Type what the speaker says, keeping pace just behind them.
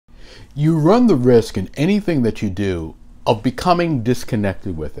You run the risk in anything that you do of becoming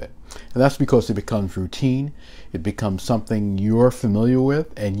disconnected with it. And that's because it becomes routine, it becomes something you're familiar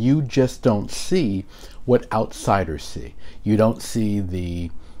with, and you just don't see what outsiders see. You don't see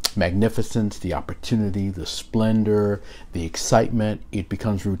the magnificence, the opportunity, the splendor, the excitement. It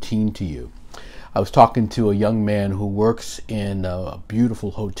becomes routine to you. I was talking to a young man who works in a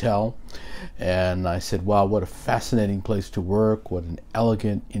beautiful hotel, and I said, wow, what a fascinating place to work, what an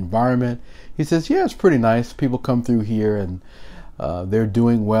elegant environment. He says, yeah, it's pretty nice. People come through here and they're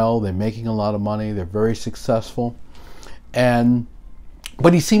doing well, they're making a lot of money, they're very successful.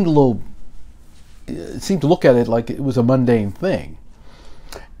 But he seemed to look at it like it was a mundane thing.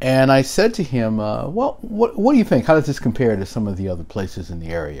 And I said to him, well, what do you think? How does this compare to some of the other places in the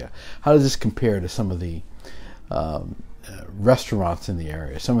area? How does this compare to some of the restaurants in the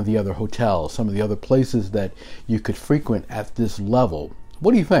area, some of the other hotels, some of the other places that you could frequent at this level?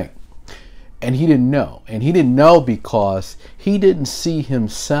 What do you think? And he didn't know. And he didn't know because he didn't see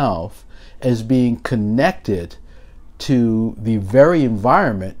himself as being connected to the very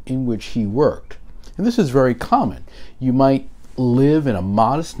environment in which he worked. And this is very common. You might live in a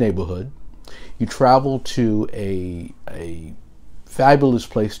modest neighborhood, you travel to a fabulous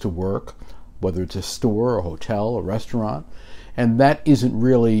place to work, whether it's a store, a hotel, a restaurant, and that isn't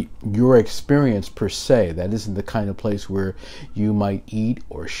really your experience per se. That isn't the kind of place where you might eat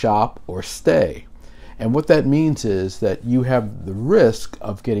or shop or stay. And what that means is that you have the risk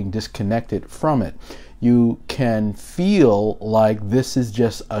of getting disconnected from it. You can feel like this is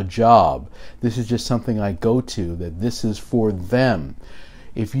just a job. This is just something I go to, that this is for them.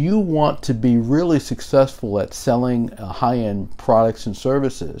 If you want to be really successful at selling high-end products and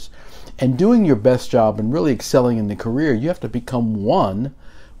services and doing your best job and really excelling in the career, you have to become one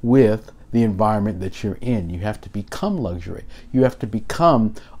with the environment that you're in. You have to become luxury. You have to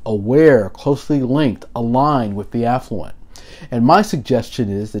become aware, closely linked, aligned with the affluent. And my suggestion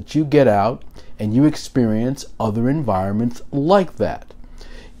is that you get out and you experience other environments like that.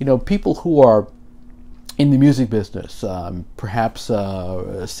 You know, people who are in the music business, perhaps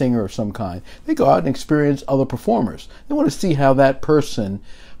a singer of some kind, they go out and experience other performers. They want to see how that person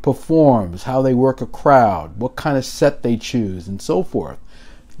performs, how they work a crowd, what kind of set they choose, and so forth.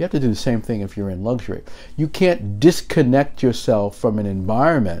 You have to do the same thing if you're in luxury. You can't disconnect yourself from an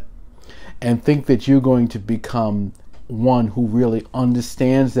environment and think that you're going to become one who really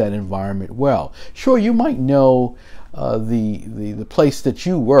understands that environment well. Sure, you might know the place that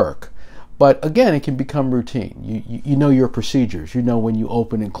you work, but again, it can become routine. You know your procedures. You know when you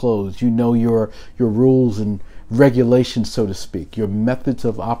open and close. You know your rules and regulations, so to speak, your methods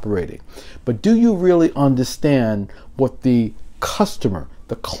of operating. But do you really understand what the customer,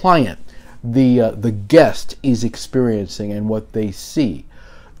 the client, the guest is experiencing and what they see?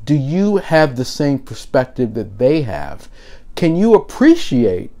 Do you have the same perspective that they have? Can you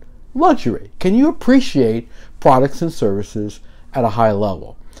appreciate luxury? Can you appreciate products and services at a high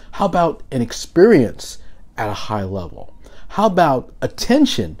level? How about an experience at a high level? How about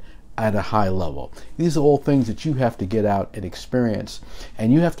attention at a high level? These are all things that you have to get out and experience,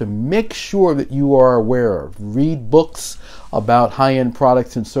 and you have to make sure that you are aware of. Read books about high-end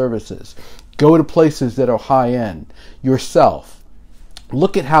products and services. Go to places that are high-end yourself.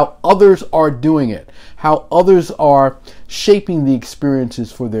 Look at how others are doing it, how others are shaping the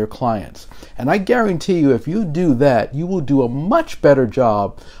experiences for their clients. And I guarantee you, if you do that, you will do a much better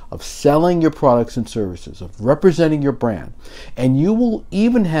job of selling your products and services, of representing your brand. And you will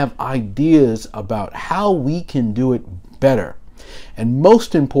even have ideas about how we can do it better. And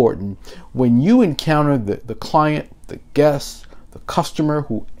most important, when you encounter the client, the guest, the customer,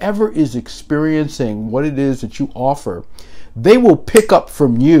 whoever is experiencing what it is that you offer, they will pick up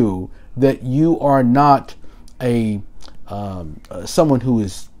from you that you are not someone who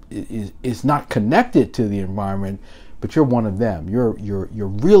is not connected to the environment, but you're one of them. You're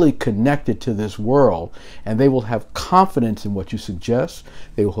really connected to this world, and they will have confidence in what you suggest.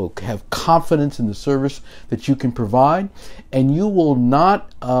 They will have confidence in the service that you can provide, and you will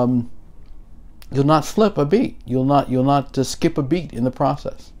not you'll not slip a beat. You'll not skip a beat in the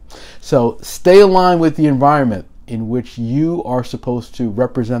process. So stay aligned with the environment in which you are supposed to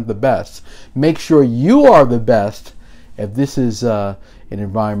represent the best. Make sure you are the best if this is an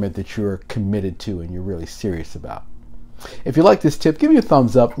environment that you're committed to and you're really serious about. If you like this tip, give me a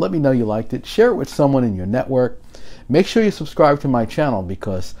thumbs up. Let me know you liked it. Share it with someone in your network. Make sure you subscribe to my channel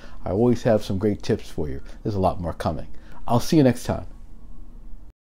because I always have some great tips for you. There's a lot more coming. I'll see you next time.